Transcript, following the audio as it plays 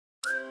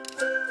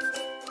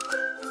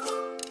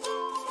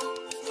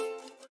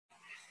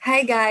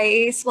Hi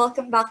guys,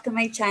 welcome back to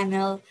my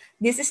channel.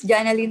 This is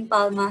Janalyn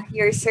Palma,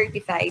 your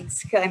certified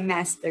Scrum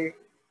Master.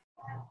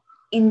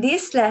 In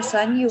this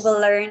lesson, you will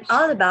learn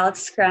all about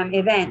Scrum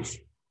events.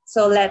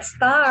 So let's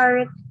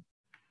start.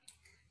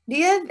 Do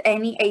you have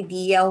any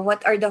idea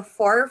what are the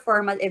four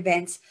formal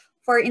events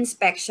for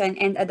inspection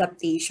and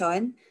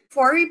adaptation?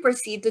 Before we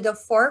proceed to the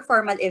four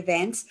formal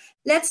events,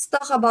 let's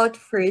talk about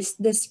first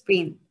the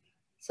sprint.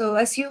 So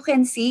as you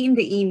can see in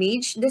the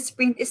image, the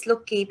sprint is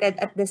located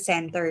at the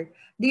center.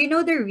 Do you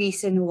know the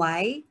reason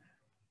why?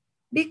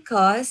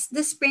 Because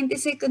the sprint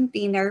is a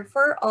container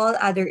for all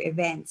other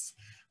events.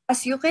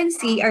 As you can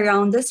see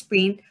around the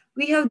sprint,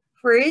 we have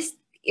first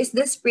is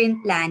the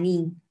sprint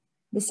planning.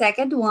 The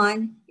second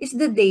one is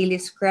the daily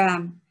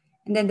scrum.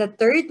 And then the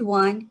third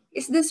one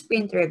is the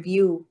sprint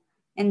review.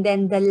 And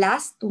then the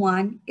last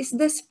one is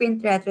the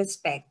sprint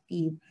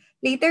retrospective.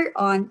 Later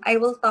on, I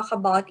will talk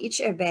about each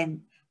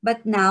event.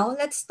 But now,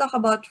 let's talk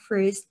about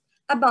first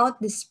about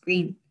the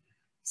sprint.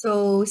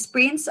 So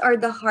sprints are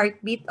the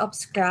heartbeat of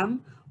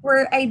Scrum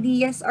where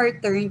ideas are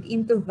turned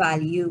into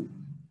value.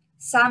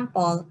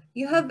 Sample,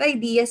 you have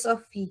ideas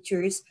of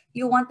features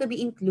you want to be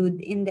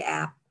included in the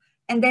app.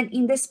 And then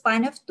in the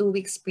span of 2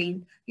 week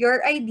sprint,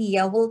 your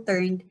idea will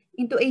turn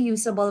into a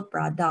usable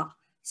product.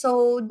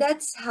 So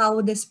that's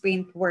how the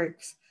sprint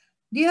works.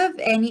 Do you have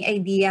any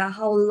idea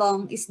how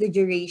long is the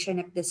duration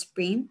of the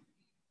sprint?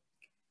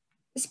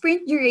 The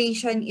sprint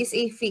duration is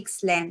a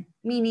fixed length,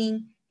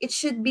 meaning it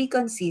should be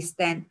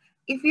consistent.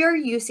 If you're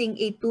using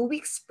a 2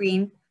 week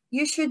sprint,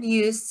 you should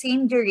use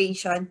same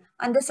duration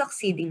on the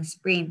succeeding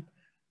sprint.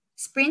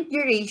 Sprint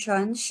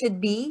duration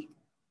should be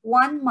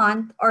 1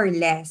 month or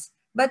less,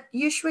 but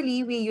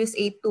usually we use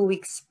a 2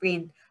 week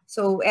sprint.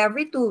 So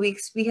every 2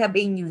 weeks, we have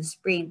a new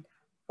sprint.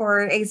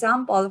 For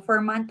example,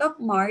 for month of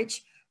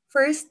March,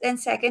 first and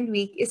second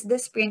week is the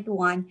sprint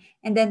 1,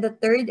 and then the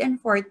third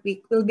and fourth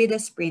week will be the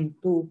sprint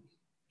 2.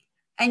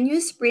 A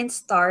new sprint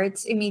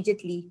starts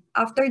immediately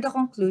after the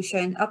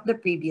conclusion of the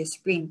previous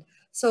sprint.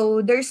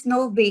 So there's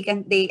no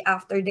vacant day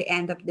after the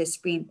end of the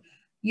sprint.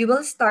 You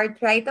will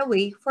start right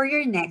away for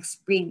your next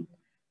sprint.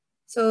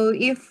 So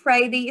if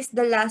Friday is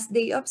the last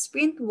day of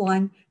sprint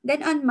 1,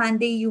 then on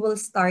Monday you will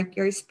start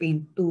your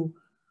sprint 2.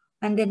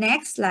 On the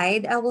next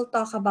slide, I will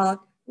talk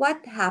about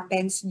what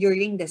happens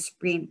during the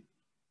sprint.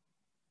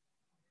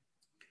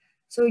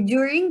 So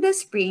during the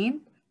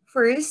sprint,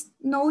 first,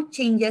 no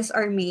changes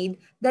are made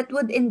that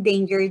would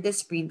endanger the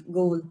sprint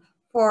goal.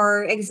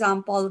 For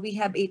example, we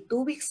have a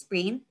 2 week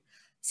sprint.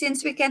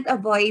 Since we can't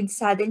avoid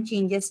sudden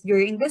changes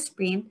during the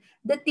sprint,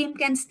 the team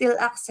can still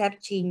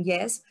accept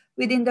changes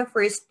within the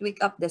first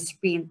week of the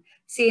sprint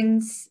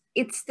since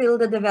it's still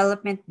the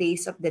development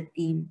days of the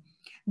team.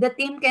 The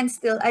team can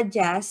still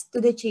adjust to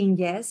the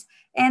changes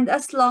and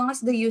as long as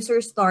the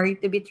user story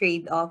to be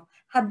trade off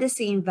have the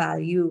same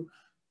value.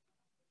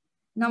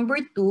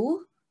 Number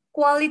two,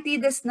 quality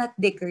does not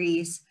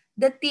decrease.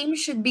 The team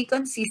should be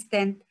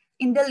consistent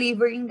in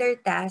delivering their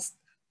tasks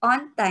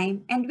on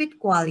time and with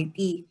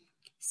quality.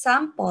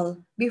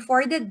 Sample,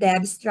 before the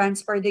devs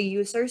transfer the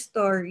user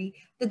story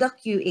to the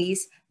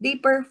QAs, they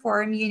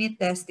perform unit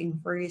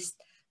testing first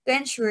to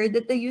ensure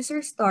that the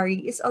user story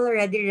is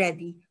already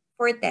ready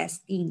for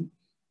testing.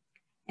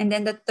 And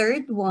then the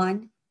third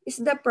one is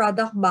the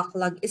product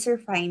backlog is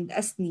refined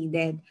as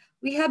needed.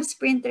 We have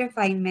sprint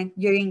refinement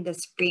during the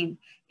sprint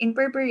in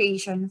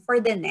preparation for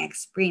the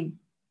next sprint.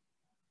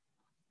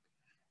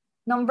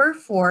 Number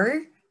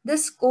four, the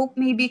scope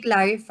may be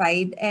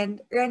clarified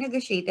and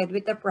renegotiated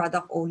with the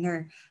product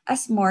owner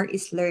as more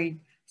is learned.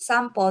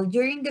 Sample,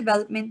 during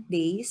development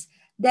days,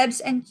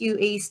 devs and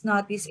QAs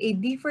notice a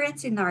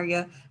different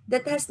scenario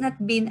that has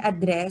not been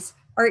addressed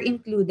or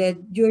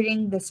included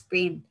during the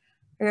sprint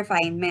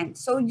refinement.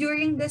 So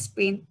during the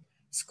sprint,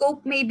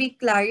 scope may be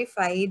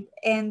clarified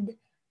and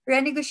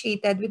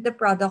renegotiated with the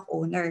product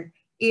owner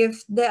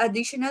if the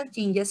additional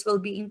changes will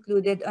be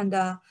included on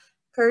the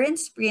current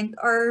sprint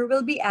or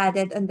will be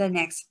added on the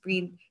next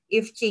sprint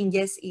if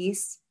changes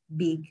is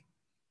big.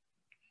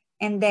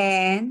 And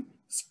then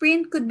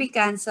sprint could be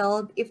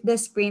canceled if the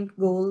sprint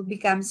goal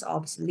becomes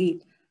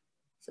obsolete.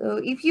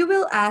 So if you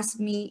will ask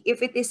me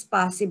if it is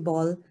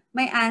possible,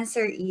 my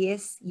answer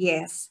is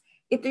yes.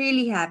 It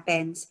really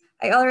happens.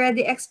 I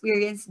already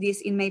experienced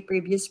this in my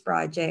previous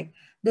project.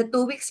 The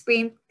 2 week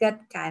sprint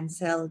got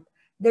canceled.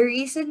 The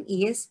reason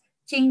is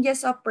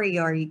changes of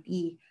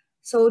priority.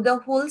 So the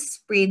whole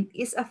sprint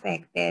is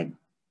affected.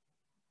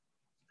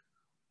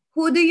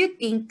 Who do you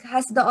think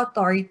has the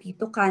authority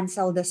to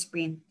cancel the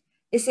sprint?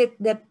 Is it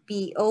the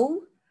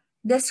PO,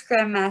 the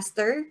Scrum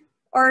Master,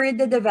 or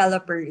the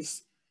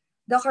developers?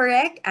 The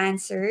correct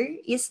answer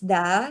is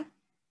the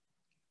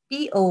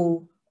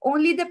PO.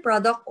 Only the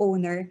product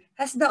owner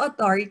has the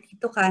authority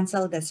to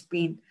cancel the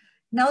sprint.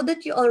 Now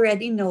that you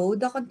already know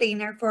the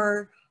container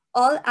for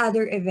all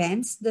other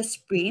events, the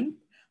sprint,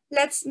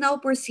 let's now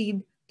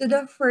proceed to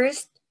the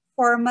first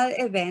formal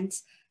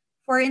events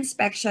for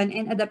inspection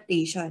and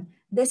adaptation,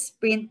 the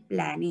sprint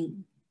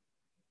planning.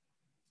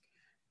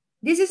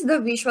 This is the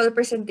visual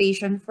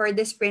presentation for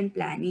the sprint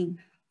planning.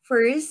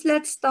 First,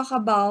 let's talk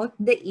about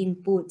the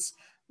inputs.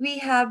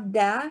 We have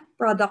the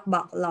product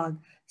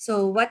backlog.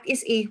 So what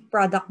is a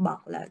product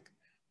backlog?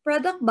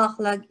 Product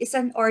backlog is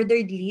an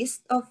ordered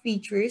list of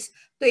features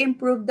to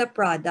improve the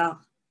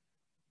product.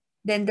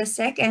 Then the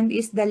second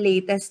is the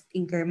latest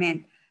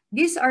increment.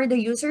 These are the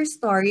user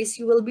stories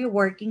you will be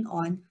working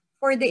on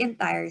for the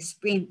entire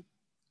sprint.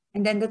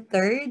 And then the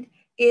third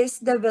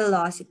is the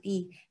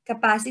velocity,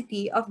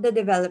 capacity of the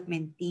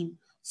development team.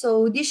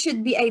 So this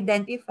should be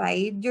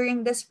identified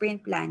during the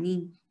sprint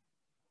planning.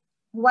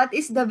 What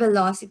is the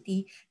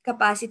velocity,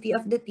 capacity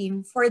of the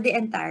team for the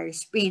entire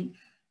sprint?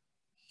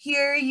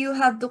 Here you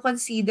have to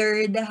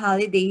consider the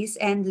holidays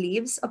and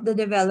leaves of the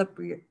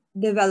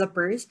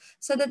developers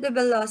so that the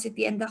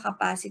velocity and the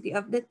capacity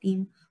of the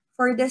team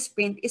for the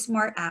sprint is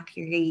more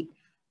accurate.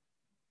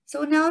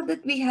 So now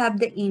that we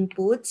have the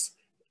inputs,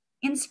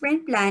 in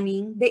sprint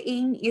planning, the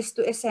aim is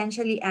to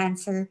essentially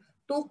answer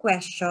two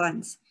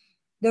questions.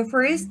 The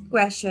first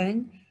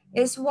question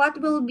is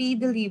what will be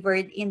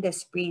delivered in the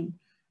sprint?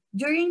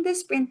 During the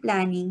sprint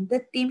planning,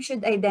 the team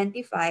should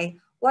identify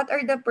what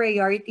are the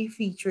priority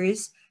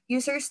features,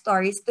 user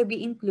stories to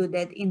be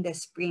included in the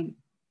sprint.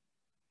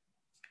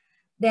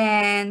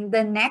 Then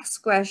the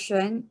next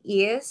question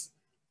is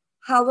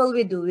how will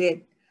we do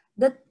it?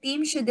 The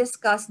team should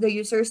discuss the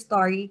user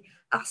story,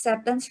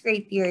 acceptance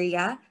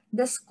criteria,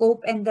 the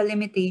scope and the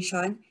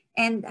limitation,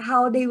 and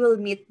how they will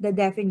meet the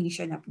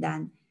definition of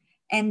done.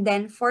 And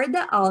then for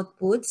the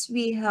outputs,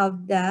 we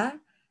have the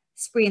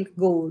sprint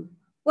goal.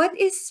 What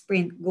is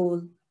sprint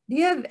goal? Do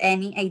you have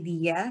any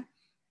idea?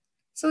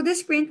 So the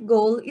sprint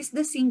goal is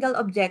the single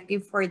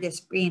objective for the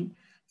sprint.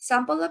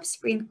 Sample of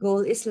sprint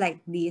goal is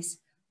like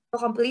this: to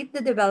complete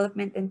the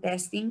development and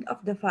testing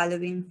of the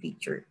following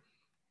feature.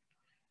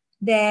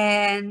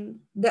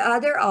 Then the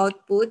other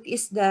output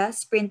is the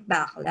sprint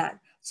backlog.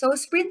 So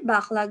sprint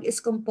backlog is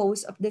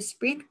composed of the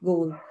sprint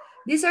goal.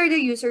 These are the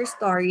user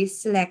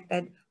stories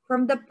selected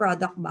from the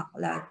product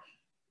backlog.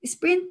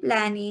 Sprint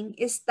planning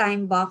is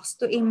time boxed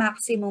to a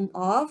maximum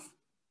of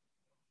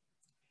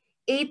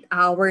 8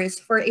 hours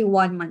for a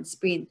 1-month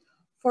sprint.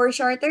 For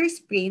shorter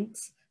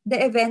sprints,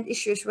 the event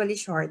is usually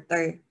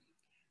shorter.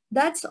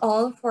 That's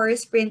all for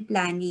sprint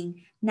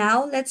planning.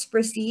 Now let's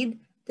proceed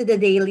to the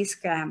daily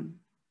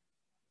scrum.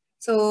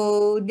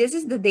 So this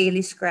is the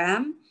daily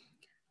scrum.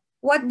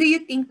 What do you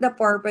think the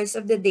purpose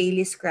of the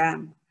daily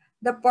scrum?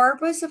 The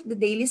purpose of the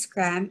daily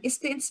scrum is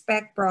to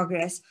inspect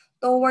progress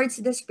towards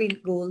the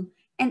sprint goal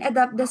and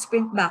adapt the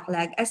sprint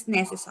backlog as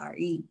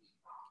necessary.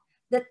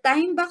 The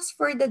time box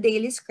for the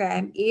daily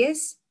scrum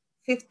is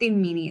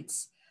 15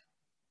 minutes.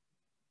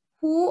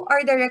 Who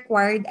are the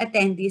required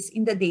attendees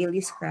in the daily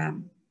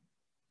scrum?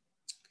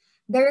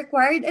 The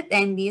required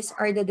attendees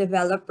are the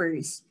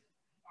developers,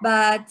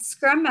 but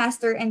Scrum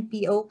Master and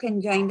PO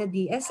can join the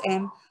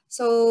DSM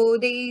so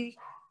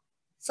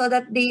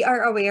that they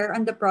are aware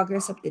on the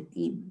progress of the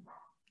team.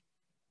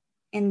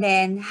 And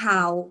then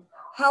how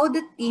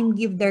the team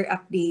give their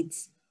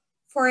updates.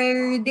 For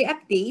the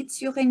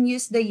updates, you can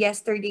use the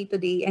yesterday,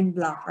 today, and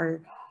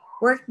blocker.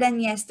 Work done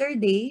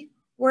yesterday,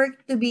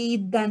 work to be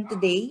done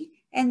today,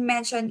 and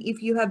mention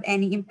if you have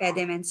any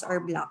impediments or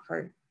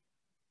blocker.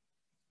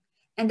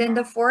 And then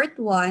the fourth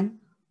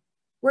one,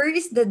 where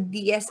is the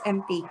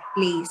DSM take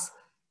place?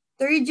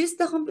 To reduce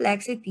the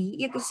complexity,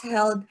 it is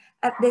held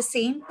at the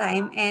same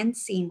time and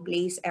same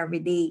place every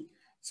day.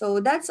 So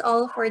that's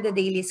all for the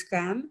daily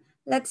scrum.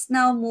 Let's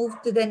now move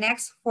to the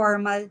next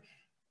formal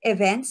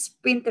event,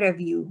 sprint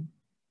review.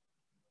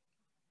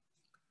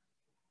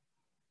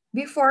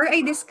 Before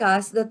I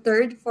discuss the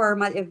third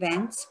formal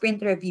event,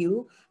 sprint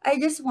review, I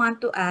just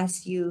want to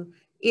ask you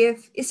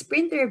if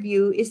sprint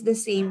review is the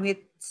same with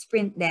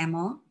sprint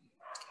demo.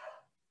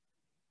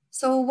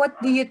 So what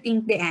do you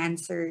think the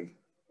answer?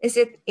 Is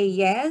it a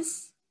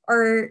yes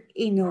or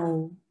a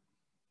no?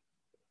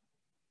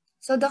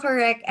 So the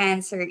correct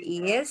answer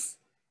is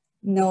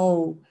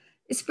no.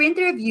 Sprint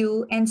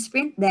review and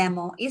sprint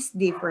demo is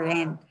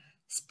different.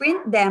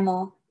 Sprint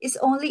demo is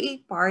only a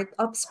part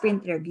of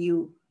sprint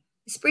review.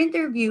 Sprint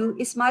review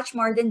is much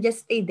more than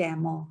just a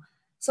demo.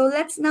 So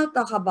let's now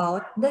talk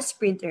about the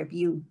sprint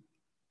review.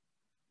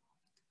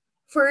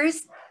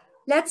 First,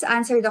 let's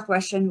answer the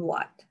question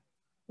what?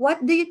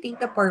 What do you think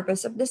the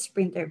purpose of the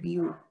sprint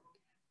review?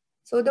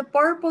 So the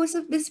purpose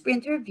of the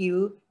sprint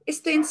review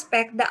is to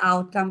inspect the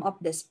outcome of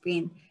the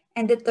sprint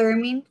and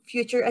determine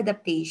future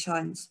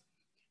adaptations.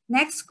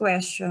 Next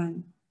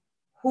question,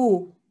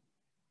 who?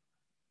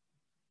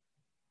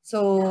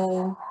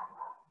 So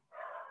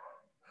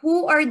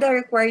who are the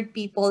required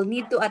people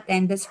need to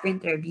attend the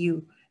sprint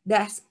review?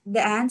 The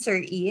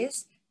answer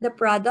is the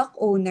product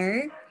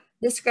owner,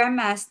 the scrum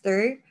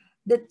master,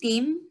 the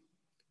team,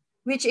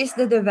 which is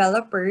the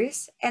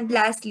developers, and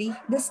lastly,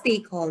 the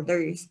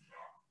stakeholders.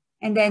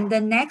 And then the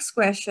next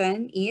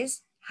question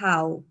is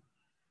how?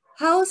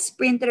 How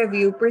sprint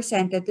review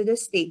presented to the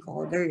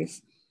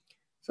stakeholders?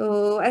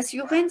 So as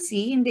you can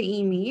see in the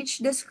image,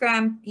 the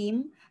Scrum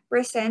team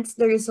presents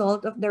the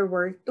result of their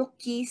work to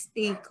key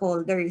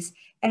stakeholders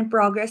and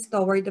progress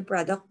toward the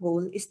product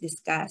goal is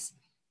discussed.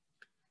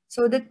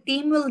 So the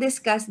team will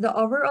discuss the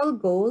overall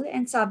goal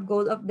and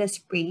sub-goal of the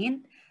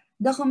sprint,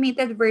 the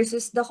committed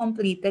versus the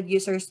completed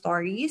user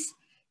stories,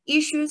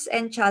 issues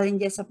and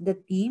challenges of the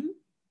team,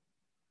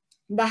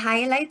 the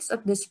highlights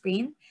of the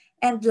sprint,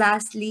 and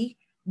lastly,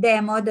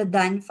 demo the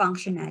done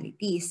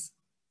functionalities.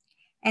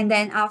 And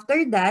then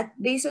after that,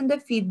 based on the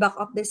feedback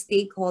of the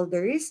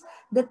stakeholders,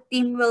 the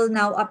team will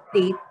now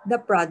update the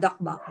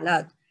product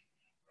backlog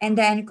and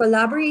then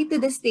collaborate to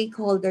the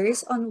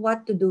stakeholders on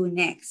what to do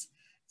next.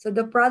 So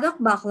the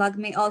product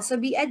backlog may also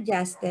be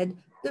adjusted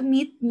to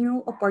meet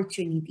new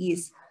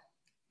opportunities.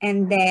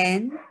 And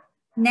then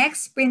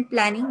next sprint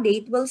planning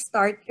date will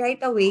start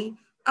right away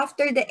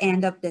after the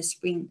end of the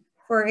sprint.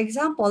 For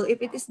example,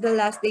 if it is the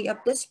last day of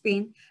the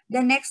sprint,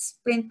 the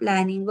next sprint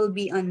planning will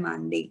be on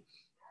Monday.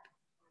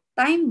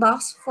 Time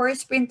box for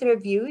sprint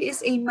review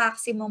is a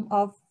maximum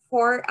of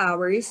 4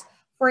 hours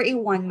for a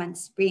 1-month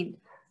sprint.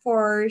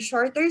 For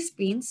shorter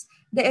sprints,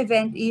 the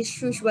event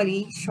is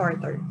usually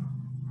shorter.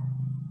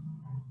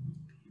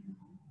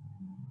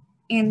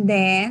 And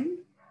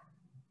then,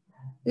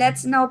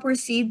 let's now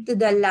proceed to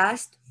the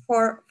last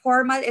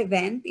formal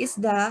event is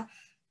the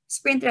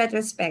sprint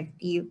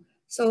retrospective.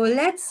 So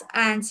let's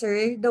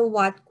answer the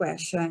what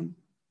question.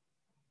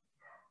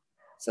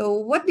 So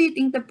what do you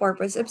think the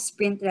purpose of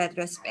sprint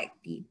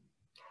retrospective?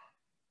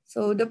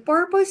 So the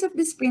purpose of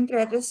the sprint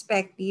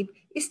retrospective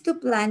is to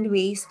plan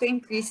ways to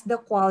increase the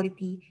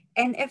quality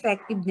and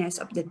effectiveness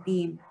of the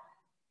team.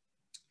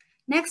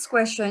 Next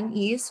question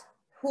is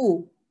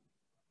who?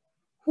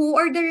 Who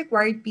are the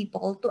required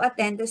people to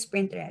attend the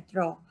sprint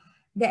retro?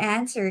 The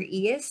answer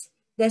is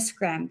the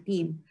Scrum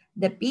team,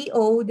 the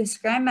PO, the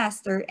Scrum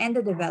Master, and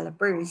the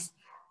developers.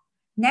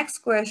 Next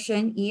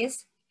question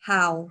is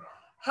how?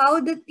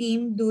 How the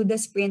team do the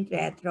sprint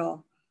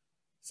retro?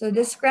 So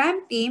the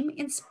Scrum team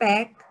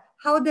inspect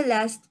how the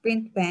last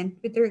sprint went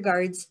with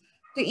regards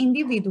to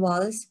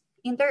individuals,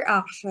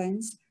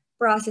 interactions,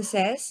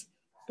 processes,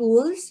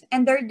 tools,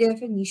 and their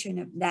definition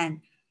of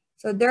done.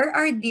 So there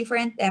are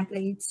different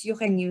templates you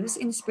can use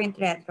in Sprint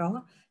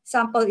Retro.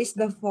 Sample is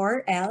the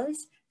 4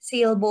 Ls,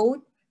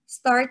 sailboat,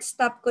 start,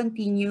 stop,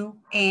 continue,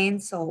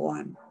 and so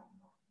on.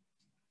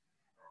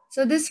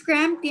 So the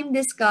Scrum team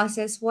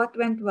discusses what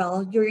went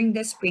well during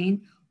the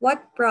sprint,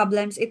 what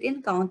problems it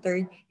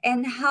encountered,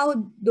 and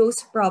how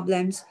those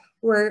problems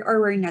were or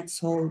were not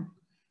solved.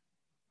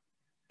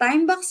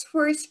 Time box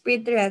for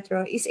sprint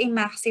retro is a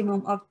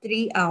maximum of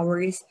 3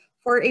 hours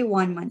for a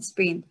 1-month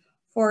sprint.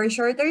 For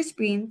shorter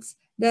sprints,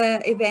 the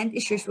event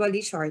is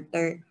usually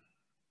shorter.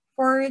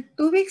 For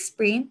 2-week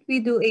sprint, we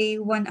do a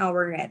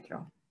 1-hour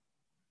retro.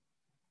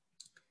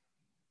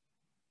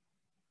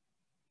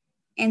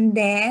 And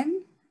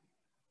then,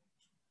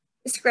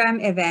 Scrum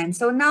events.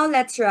 So now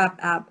let's wrap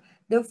up.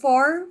 The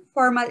 4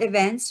 formal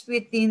events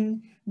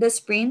within the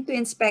sprint to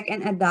inspect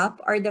and adapt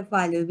are the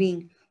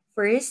following.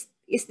 First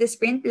is the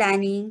sprint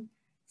planning.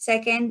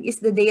 Second is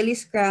the daily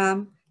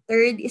scrum.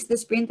 Third is the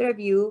sprint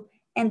review.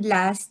 And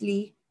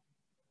lastly,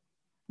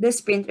 the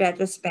sprint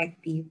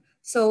retrospective.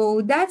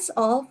 So that's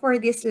all for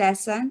this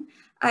lesson.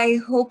 I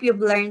hope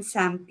you've learned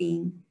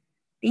something.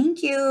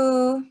 Thank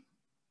you.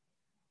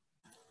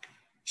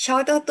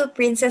 Shout out to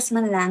Princess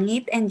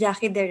Manlangit and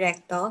Jackie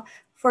Directo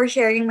for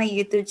sharing my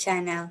YouTube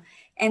channel.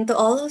 And to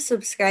all who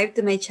subscribe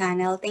to my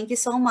channel, thank you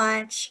so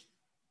much.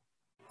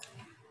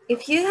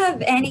 If you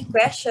have any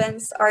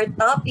questions or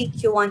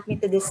topic you want me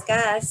to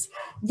discuss,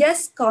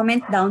 just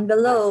comment down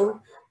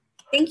below.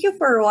 Thank you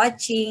for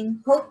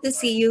watching. Hope to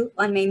see you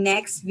on my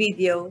next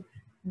video.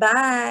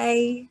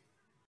 Bye!